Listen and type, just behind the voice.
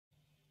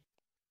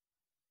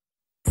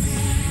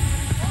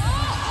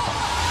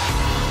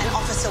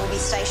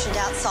stationed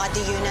outside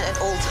the unit at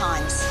all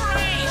times.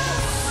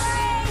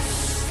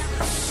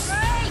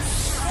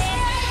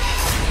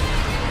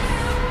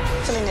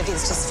 Fill in a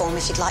visitors form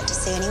if you'd like to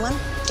see anyone.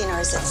 Dinner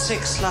is at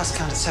 6, last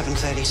count at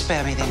 7:30.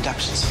 Spare me the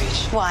induction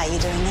speech. Why are you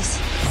doing this?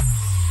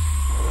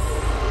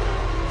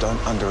 Don't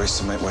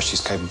underestimate what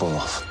she's capable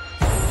of.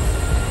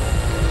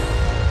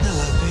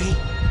 Hello, B.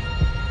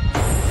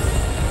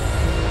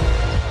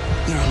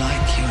 You're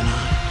alike, you and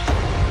I.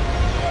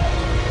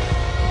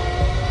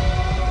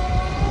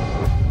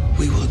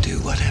 We will do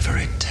whatever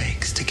it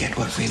takes to get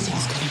what we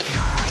want.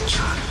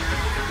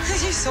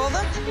 You saw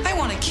them? I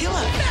want to kill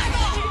her.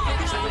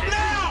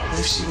 Well,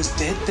 if she was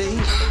dead, B,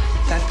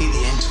 that'd be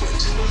the end to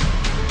it.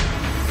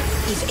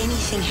 If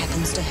anything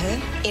happens to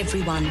her,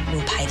 everyone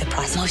will pay the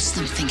price. Most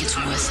of them think it's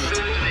worth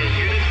it.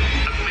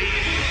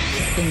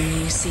 The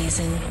new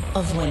season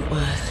of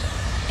Wentworth,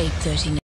 8:30 now.